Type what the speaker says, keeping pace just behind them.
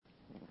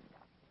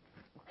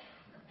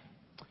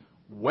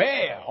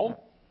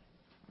Well,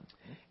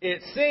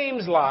 it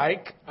seems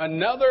like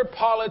another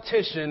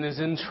politician is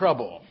in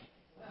trouble.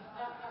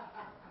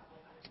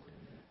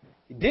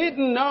 He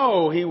didn't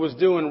know he was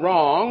doing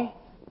wrong,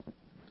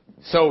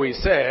 so he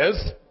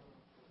says.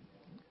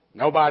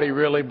 Nobody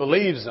really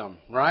believes him,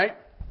 right?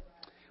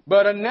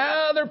 But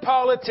another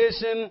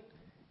politician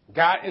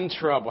got in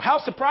trouble. How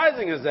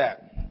surprising is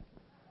that?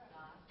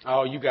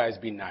 Oh, you guys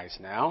be nice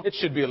now. It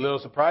should be a little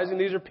surprising.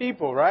 These are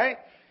people, right?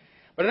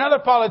 But another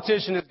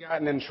politician has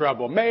gotten in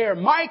trouble. Mayor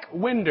Mike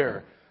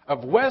Winder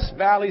of West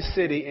Valley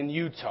City in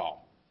Utah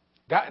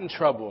got in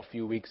trouble a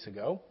few weeks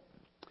ago.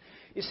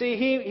 You see,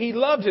 he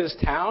loved his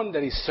town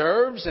that he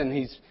serves, and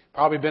he's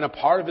probably been a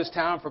part of his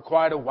town for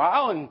quite a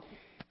while. And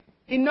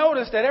he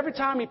noticed that every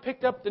time he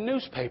picked up the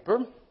newspaper,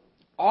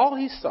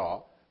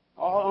 the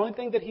only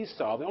thing that he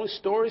saw, the only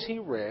stories he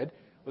read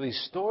were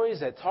these stories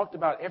that talked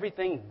about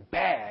everything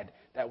bad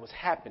that was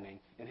happening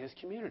in his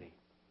community.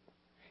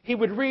 He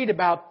would read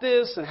about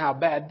this and how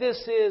bad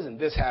this is and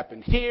this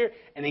happened here,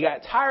 and he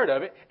got tired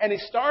of it, and he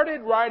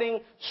started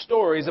writing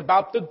stories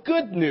about the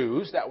good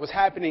news that was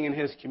happening in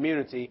his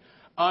community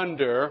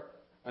under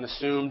an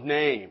assumed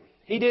name.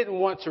 He didn't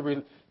want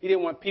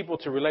people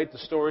to relate the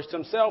stories to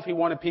himself. He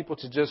wanted people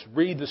to just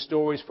read the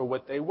stories for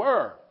what they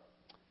were.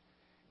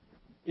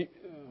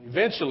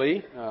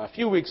 Eventually, a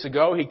few weeks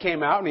ago, he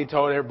came out and he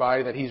told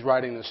everybody that he's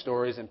writing the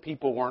stories, and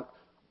people weren't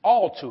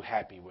all too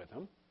happy with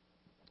him.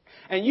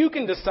 And you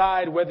can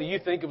decide whether you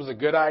think it was a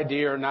good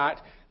idea or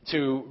not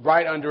to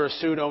write under a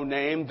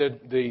pseudonym.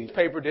 The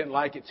paper didn't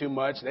like it too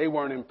much. They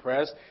weren't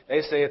impressed.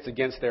 They say it's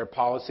against their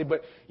policy.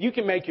 But you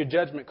can make your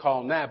judgment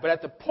call on that. But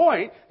at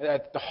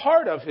the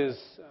heart of his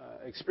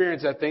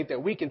experience, I think,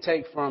 that we can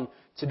take from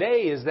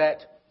today is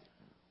that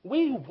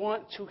we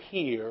want to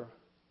hear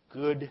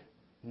good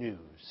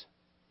news,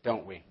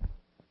 don't we?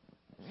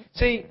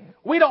 See,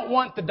 we don't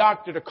want the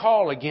doctor to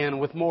call again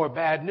with more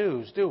bad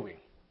news, do we?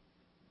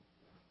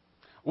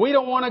 We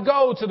don't want to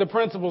go to the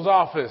principal's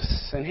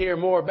office and hear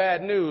more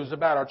bad news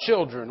about our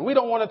children. We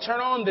don't want to turn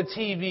on the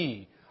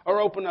TV or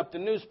open up the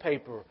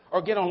newspaper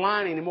or get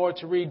online anymore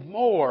to read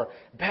more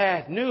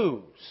bad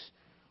news.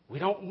 We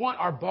don't want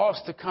our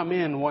boss to come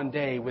in one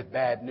day with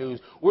bad news.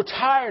 We're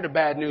tired of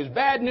bad news.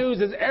 Bad news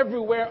is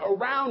everywhere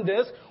around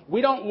us. We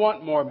don't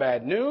want more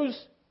bad news.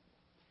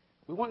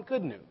 We want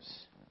good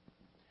news.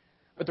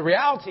 But the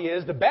reality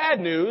is the bad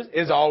news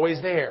is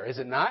always there, is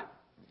it not?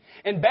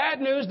 And bad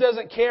news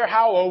doesn't care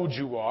how old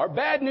you are.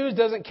 Bad news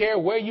doesn't care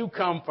where you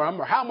come from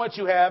or how much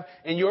you have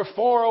in your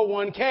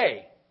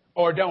 401k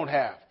or don't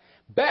have.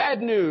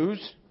 Bad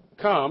news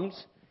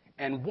comes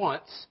and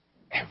wants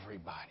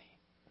everybody.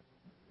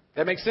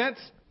 That make sense?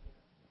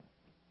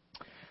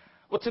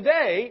 Well,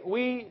 today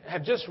we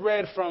have just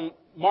read from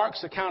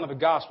Mark's account of the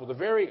gospel, the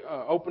very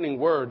opening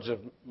words of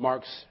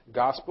Mark's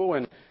gospel.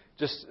 And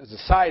just as a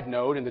side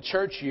note, in the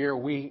church year,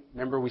 we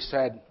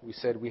said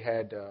we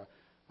had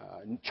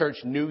Church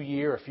New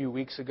Year a few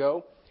weeks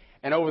ago.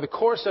 And over the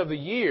course of the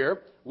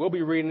year, we'll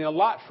be reading a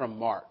lot from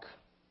Mark.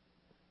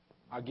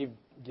 I'll give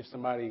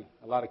somebody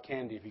a lot of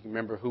candy if you can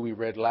remember who we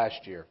read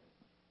last year.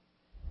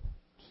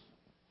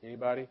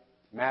 Anybody?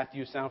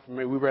 Matthew sound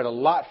familiar? We read a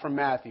lot from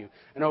Matthew.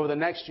 And over the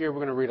next year, we're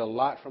going to read a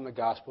lot from the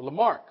Gospel of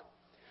Mark.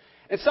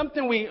 And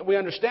something we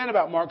understand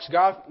about Mark's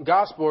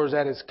Gospel, or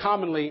that is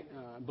commonly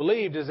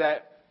believed, is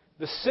that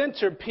the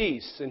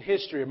centerpiece in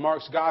history of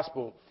Mark's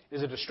Gospel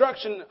is the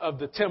destruction of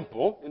the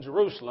temple in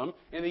Jerusalem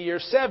in the year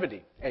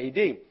 70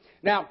 A.D.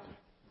 Now,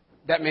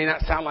 that may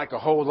not sound like a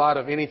whole lot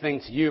of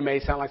anything to you. It may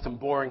sound like some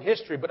boring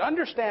history. But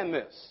understand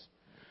this.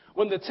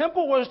 When the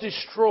temple was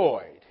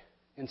destroyed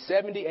in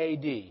 70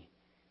 A.D.,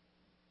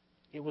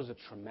 it was a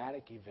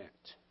traumatic event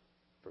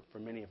for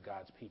many of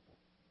God's people.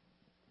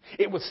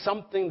 It was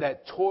something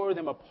that tore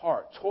them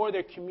apart, tore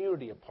their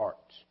community apart.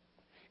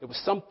 It was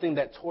something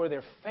that tore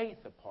their faith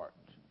apart.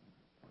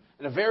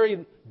 At a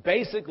very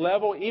basic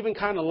level, even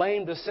kind of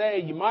lame to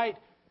say, you might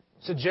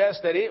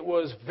suggest that it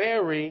was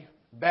very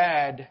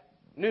bad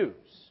news.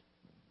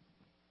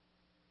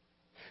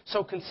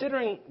 So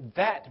considering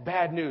that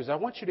bad news, I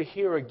want you to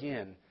hear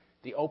again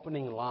the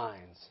opening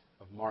lines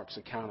of Mark's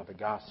account of the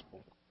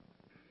gospel.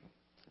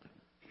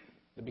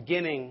 The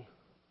beginning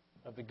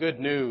of the good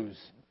news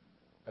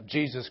of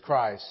Jesus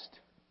Christ,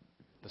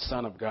 the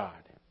Son of God.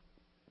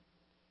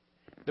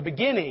 The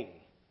beginning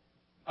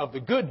of the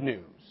good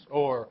news,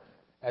 or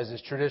as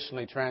is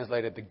traditionally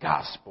translated, the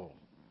gospel.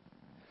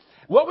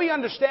 What we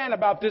understand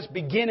about this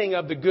beginning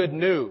of the good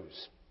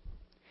news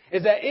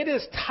is that it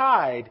is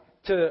tied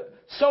to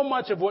so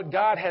much of what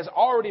God has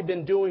already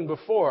been doing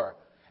before.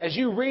 As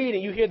you read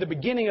and you hear the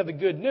beginning of the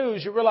good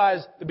news, you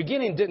realize the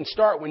beginning didn't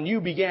start when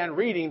you began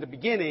reading. The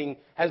beginning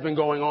has been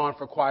going on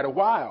for quite a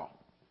while.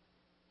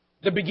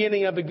 The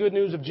beginning of the good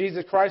news of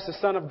Jesus Christ, the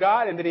Son of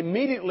God, and then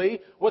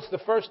immediately, what's the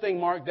first thing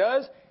Mark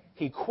does?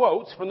 He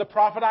quotes from the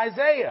prophet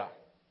Isaiah.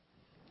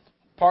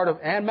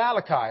 And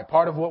Malachi,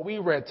 part of what we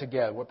read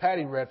together, what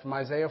Patty read from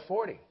Isaiah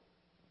 40.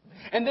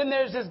 And then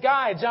there's this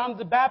guy, John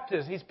the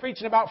Baptist. He's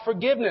preaching about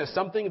forgiveness,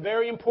 something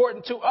very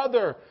important to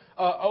other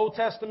Old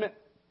Testament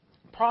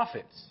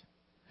prophets.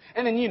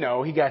 And then, he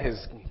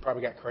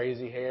probably got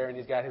crazy hair and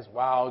he's got his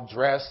wild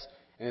dress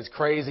and his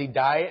crazy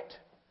diet.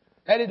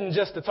 That isn't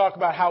just to talk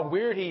about how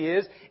weird he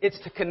is. It's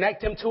to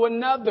connect him to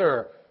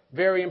another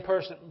very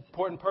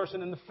important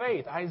person in the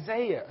faith.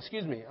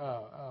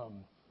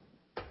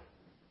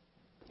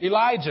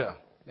 Elijah.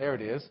 There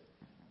it is.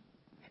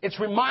 It's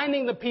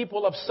reminding the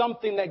people of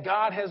something that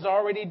God has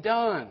already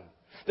done.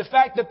 The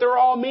fact that they're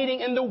all meeting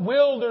in the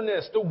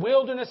wilderness. The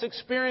wilderness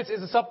experience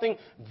is something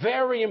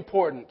very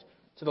important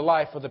to the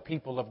life of the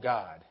people of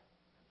God.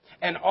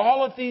 And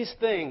all of these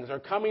things are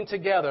coming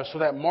together so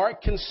that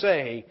Mark can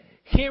say,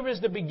 here is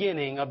the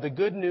beginning of the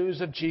good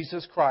news of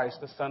Jesus Christ,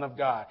 the Son of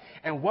God.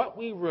 And what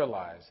we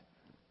realize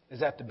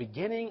is that the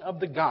beginning of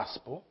the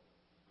gospel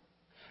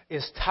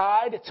is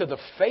tied to the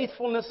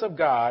faithfulness of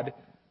God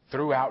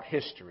throughout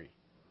history.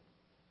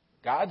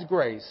 God's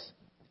grace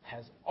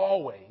has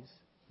always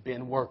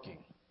been working.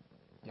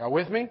 Y'all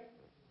with me?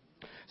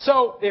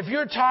 So if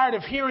you're tired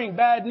of hearing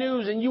bad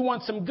news and you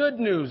want some good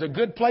news, a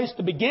good place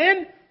to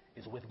begin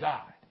is with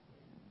God.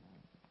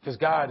 Because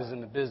God is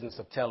in the business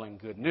of telling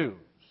good news.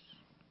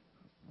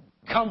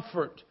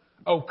 Comfort,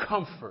 oh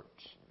comfort,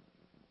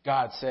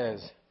 God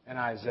says in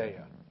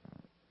Isaiah.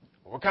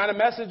 What kind of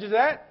message is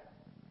that?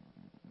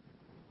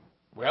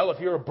 Well, if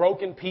you're a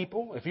broken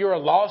people, if you're a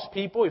lost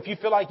people, if you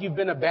feel like you've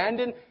been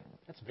abandoned,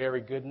 that's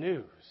very good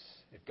news.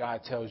 If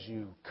God tells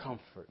you,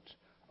 comfort,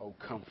 oh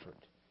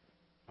comfort,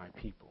 my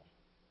people.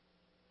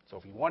 So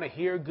if you want to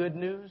hear good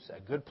news,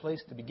 a good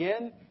place to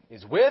begin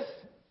is with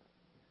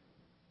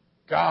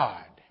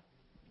God.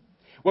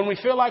 When we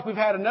feel like we've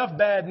had enough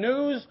bad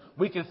news,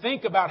 we can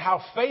think about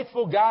how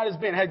faithful God has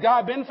been. Has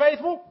God been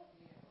faithful?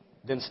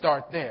 Then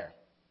start there.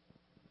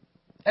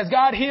 Has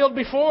God healed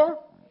before?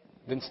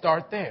 Then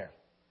start there.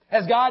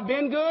 Has God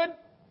been good?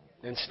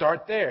 Then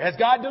start there. Has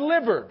God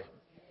delivered?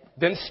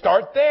 Then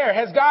start there.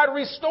 Has God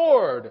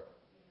restored?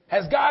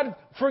 Has God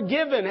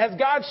forgiven? Has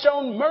God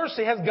shown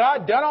mercy? Has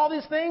God done all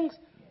these things?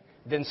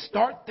 Then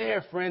start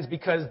there, friends,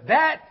 because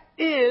that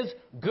is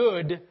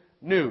good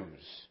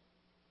news.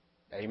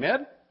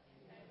 Amen?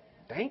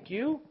 Thank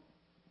you.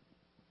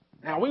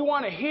 Now, we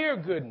want to hear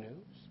good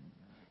news.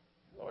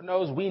 Lord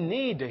knows we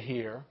need to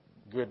hear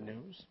good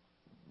news.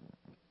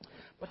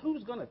 But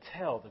who's going to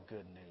tell the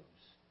good news?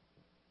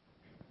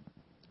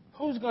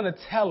 Who's going to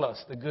tell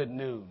us the good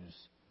news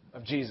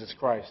of Jesus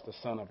Christ, the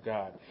Son of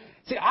God?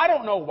 See, I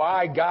don't know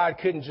why God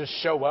couldn't just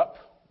show up.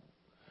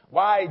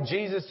 Why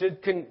Jesus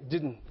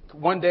didn't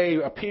one day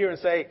appear and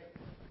say,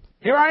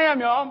 here I am,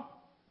 y'all.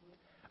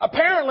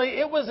 Apparently,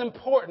 it was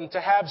important to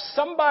have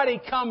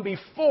somebody come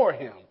before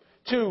him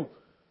to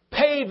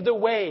pave the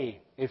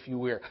way, if you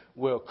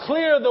will,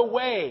 clear the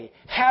way,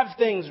 have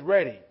things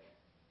ready.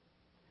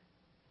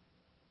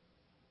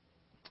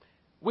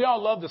 We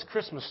all love this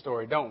Christmas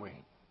story, don't we?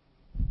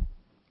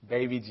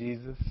 Baby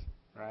Jesus,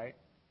 right?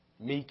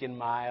 Meek and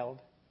mild.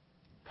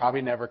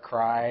 Probably never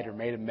cried or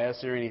made a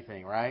mess or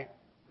anything, right?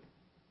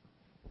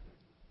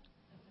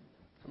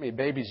 How many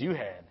babies you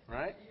had,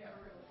 right?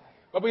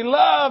 But we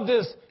love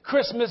this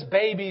Christmas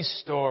baby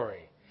story.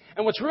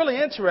 And what's really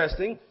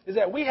interesting is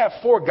that we have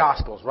 4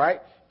 Gospels,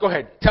 right? Go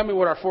ahead. Tell me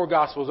what our 4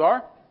 Gospels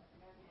are.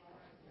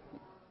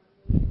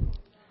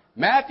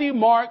 Matthew,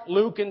 Mark,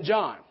 Luke, and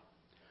John.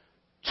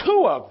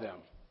 2 of them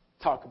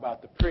talk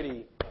about the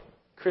pretty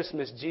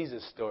Christmas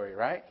Jesus story,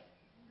 right?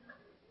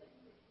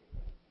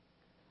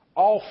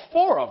 All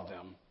 4 of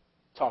them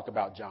talk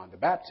about John the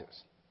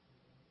Baptist.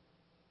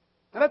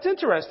 Now that's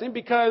interesting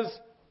because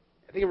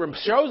I think it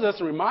shows us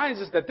and reminds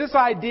us that this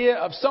idea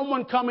of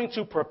someone coming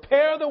to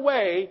prepare the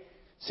way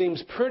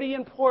seems pretty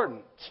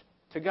important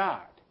to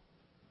God.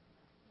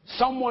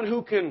 Someone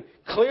who can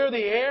clear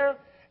the air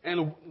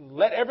and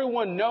let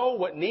everyone know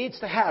what needs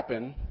to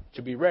happen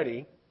to be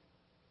ready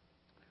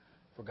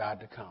for God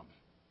to come.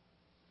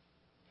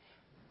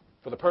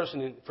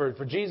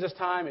 For Jesus'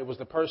 time, it was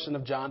the person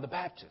of John the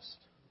Baptist.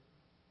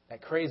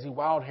 That crazy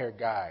wild-haired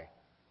guy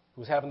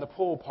who was having the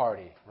pool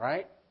party,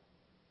 right?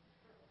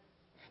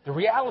 The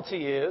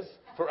reality is,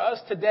 for us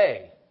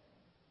today,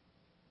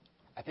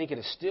 I think it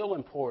is still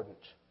important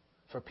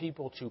for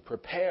people to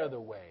prepare the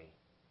way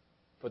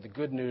for the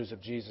good news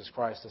of Jesus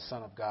Christ, the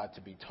Son of God,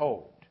 to be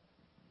told.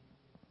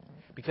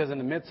 Because in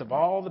the midst of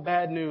all the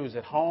bad news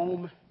at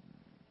home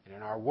and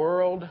in our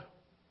world,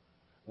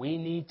 we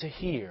need to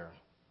hear,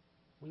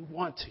 we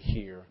want to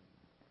hear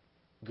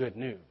good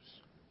news.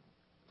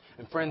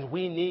 And friends,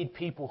 we need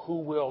people who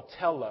will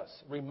tell us,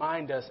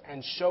 remind us,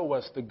 and show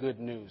us the good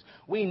news.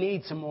 We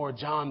need some more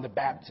John the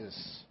Baptist,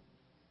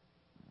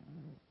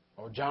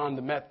 or John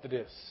the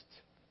Methodist,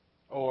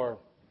 or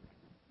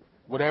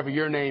whatever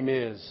your name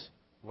is,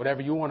 whatever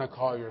you want to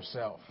call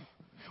yourself.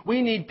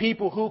 We need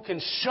people who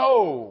can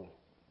show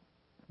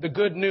the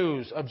good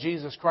news of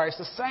Jesus Christ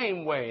the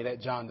same way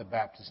that John the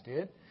Baptist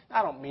did.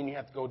 I don't mean you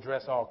have to go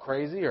dress all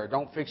crazy or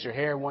don't fix your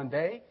hair one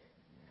day.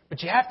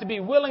 But you have to be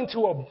willing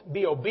to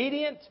be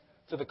obedient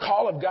to the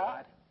call of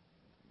God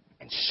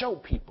and show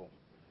people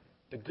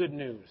the good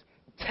news.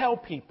 Tell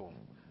people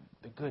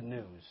the good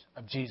news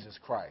of Jesus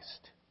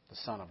Christ, the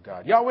Son of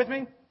God. Y'all with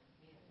me?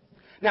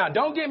 Now,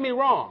 don't get me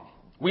wrong.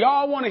 We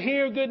all want to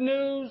hear good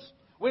news.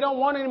 We don't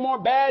want any more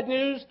bad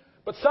news.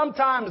 But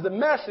sometimes the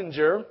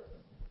messenger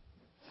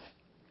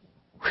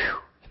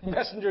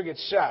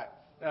gets shot,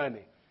 doesn't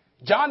he?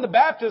 John the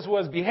Baptist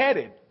was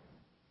beheaded.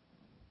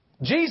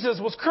 Jesus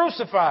was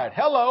crucified.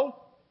 Hello.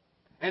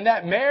 And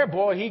that mayor,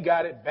 boy, he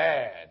got it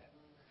bad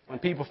when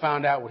people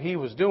found out what he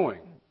was doing.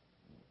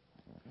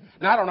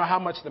 Now, I don't know how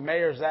much the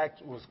mayor's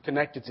act was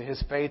connected to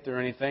his faith or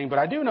anything, but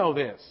I do know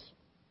this.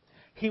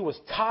 He was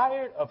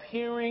tired of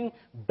hearing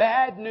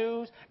bad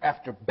news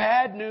after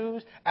bad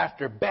news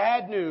after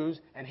bad news,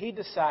 and he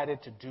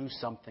decided to do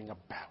something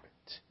about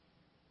it.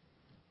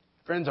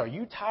 Friends, are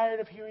you tired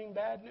of hearing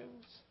bad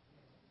news?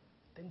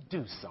 Then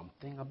do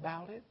something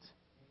about it.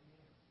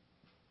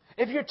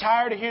 If you're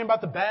tired of hearing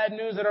about the bad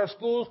news at our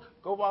schools,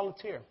 go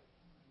volunteer.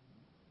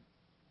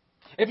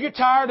 If you're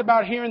tired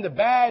about hearing the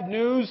bad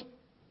news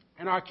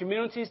in our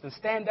communities, then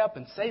stand up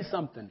and say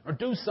something or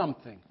do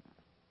something.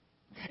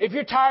 If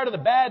you're tired of the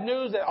bad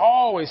news that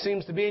always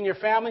seems to be in your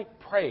family,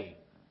 pray.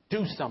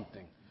 Do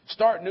something.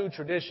 Start new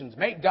traditions.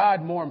 Make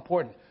God more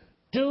important.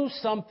 Do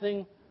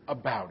something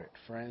about it,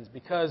 friends,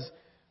 because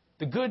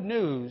the good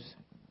news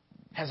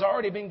has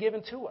already been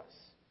given to us.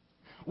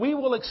 We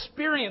will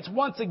experience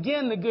once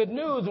again the good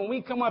news when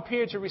we come up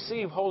here to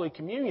receive Holy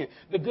Communion.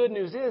 The good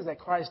news is that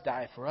Christ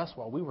died for us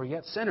while we were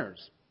yet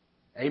sinners.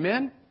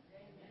 Amen?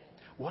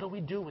 What do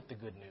we do with the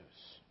good news?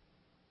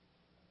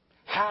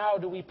 How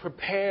do we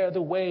prepare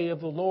the way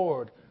of the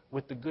Lord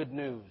with the good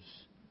news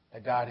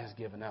that God has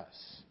given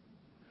us?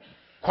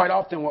 Quite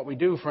often what we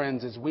do,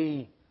 friends, is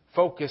we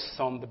focus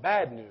on the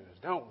bad news,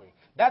 don't we?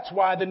 That's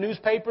why the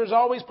newspapers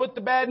always put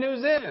the bad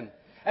news in.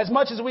 As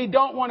much as we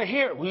don't want to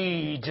hear it,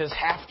 we just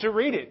have to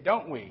read it,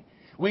 don't we?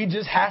 We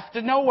just have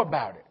to know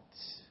about it.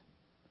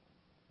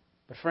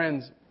 But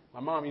friends,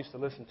 my mom used to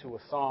listen to a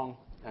song.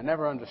 I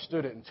never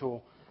understood it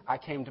until I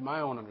came to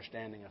my own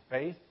understanding of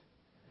faith.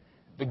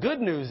 The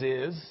good news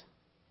is,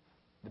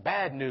 the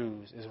bad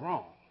news is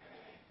wrong.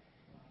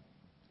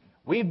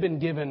 We've been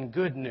given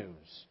good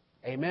news.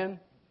 Amen?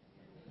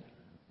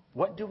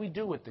 What do we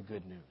do with the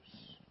good news?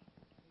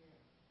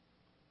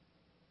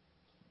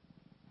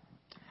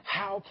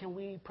 How can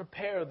we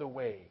prepare the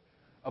way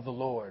of the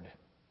Lord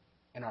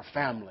in our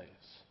families?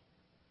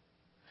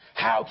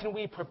 How can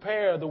we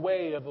prepare the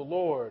way of the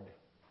Lord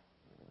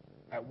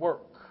at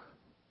work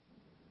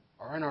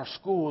or in our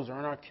schools or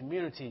in our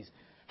communities?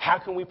 How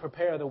can we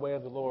prepare the way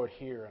of the Lord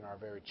here in our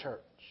very church?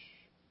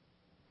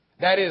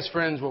 That is,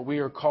 friends, what we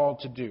are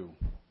called to do.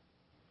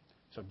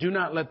 So do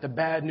not let the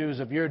bad news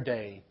of your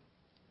day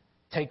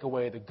take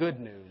away the good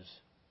news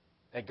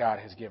that God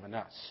has given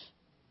us.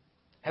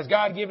 Has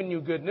God given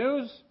you good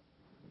news?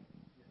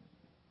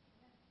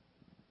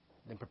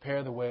 Then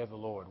prepare the way of the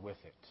Lord with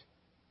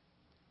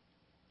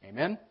it.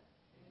 Amen?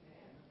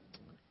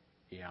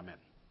 Yeah, amen.